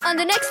on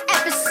the next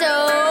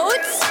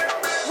episodes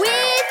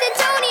with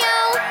Antonio.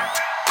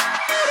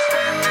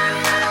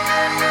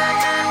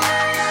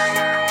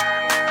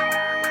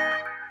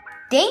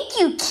 Thank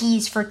you,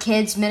 Keys for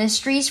Kids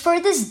Ministries, for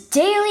this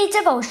daily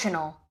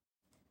devotional.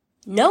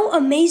 No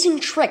amazing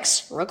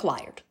tricks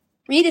required.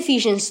 Read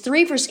Ephesians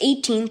 3 verse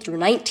 18 through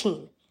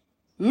 19.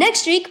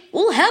 Next week,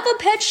 we'll have a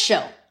pet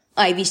show.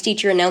 Ivy's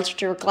teacher announced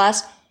to her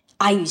class.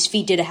 Ivy's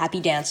feet did a happy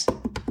dance.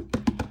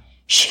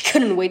 She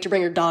couldn't wait to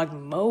bring her dog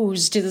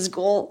Mose to the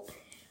school.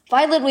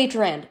 Violet waved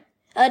her hand.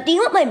 Do you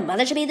want my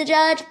mother to be the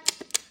judge?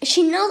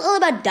 She knows all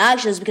about dog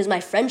shows because my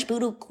French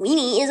poodle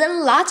Queenie is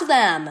in lots of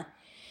them.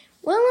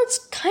 Well,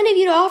 it's kind of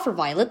you to offer,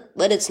 Violet,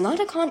 but it's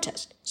not a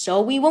contest, so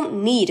we won't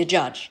need a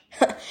judge.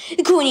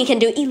 Queenie can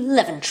do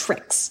 11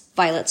 tricks,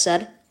 Violet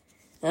said.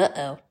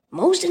 Uh-oh,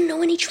 Mose didn't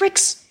know any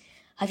tricks.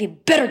 Ivy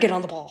better get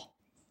on the ball.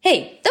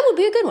 Hey, that would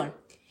be a good one.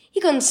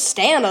 He couldn't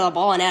stand on the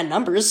ball and add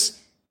numbers.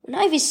 When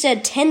Ivy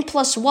said 10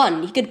 plus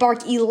 1, he could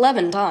bark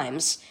 11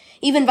 times.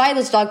 Even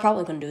Violet's dog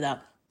probably couldn't do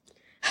that.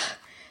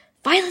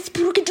 Violet's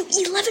poodle can do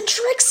 11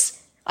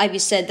 tricks, Ivy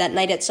said that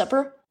night at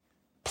supper.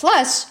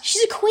 Plus,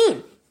 she's a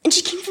queen. And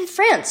she came from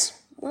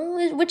France,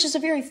 which is a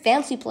very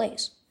fancy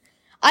place.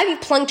 Ivy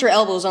plunked her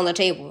elbows on the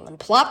table and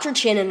plopped her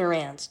chin in her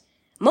hands.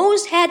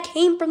 Mo's hat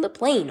came from the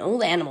plain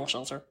old animal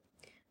shelter.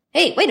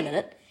 Hey, wait a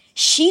minute.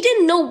 She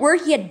didn't know where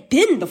he had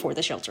been before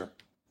the shelter.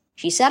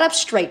 She sat up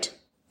straight.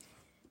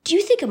 Do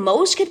you think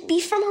Mose could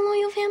be from a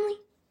royal family?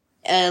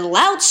 A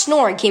loud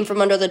snoring came from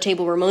under the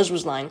table where Mose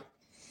was lying.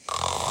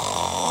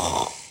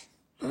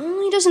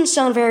 He doesn't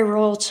sound very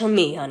royal to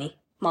me, honey,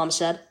 Mom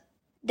said.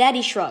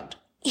 Daddy shrugged.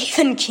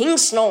 Even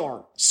kings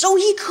snore. So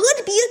he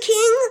could be a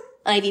king?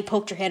 Ivy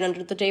poked her head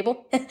under the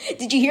table.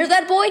 Did you hear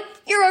that, boy?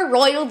 You're a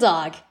royal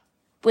dog.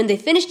 When they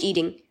finished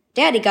eating,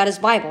 Daddy got his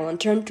Bible and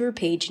turned to a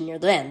page near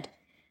the end.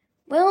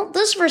 Well,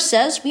 this verse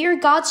says we are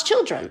God's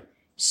children.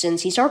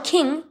 Since he's our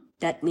king,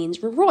 that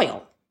means we're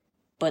royal.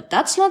 But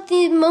that's not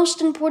the most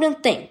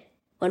important thing.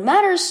 What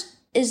matters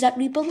is that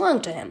we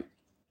belong to him.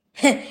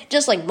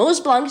 Just like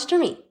Mose belongs to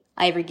me.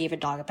 Ivy gave a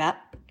dog a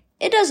pat.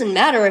 It doesn't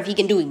matter if he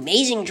can do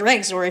amazing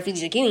tricks or if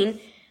he's a king.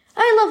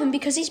 I love him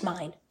because he's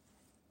mine.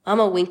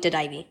 Mama winked at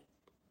Ivy.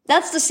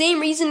 That's the same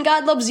reason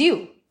God loves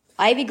you.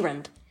 Ivy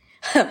grinned.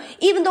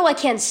 Even though I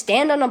can't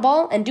stand on a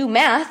ball and do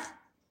math,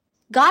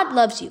 God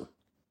loves you.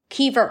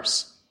 Key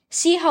verse.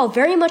 See how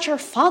very much our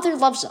Father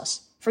loves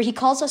us, for he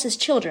calls us his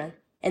children,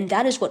 and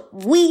that is what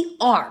we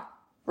are.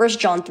 1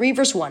 John 3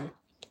 verse 1.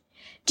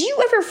 Do you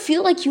ever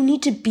feel like you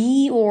need to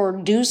be or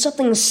do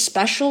something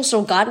special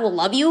so God will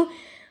love you?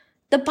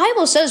 The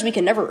Bible says we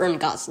can never earn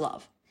God's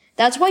love.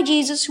 That's why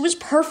Jesus, who is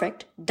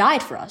perfect,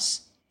 died for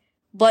us.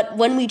 But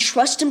when we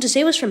trust him to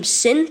save us from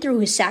sin through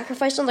his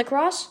sacrifice on the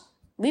cross,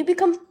 we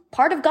become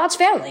part of God's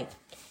family.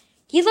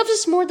 He loves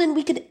us more than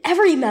we could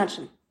ever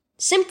imagine,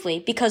 simply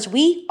because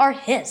we are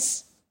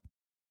his.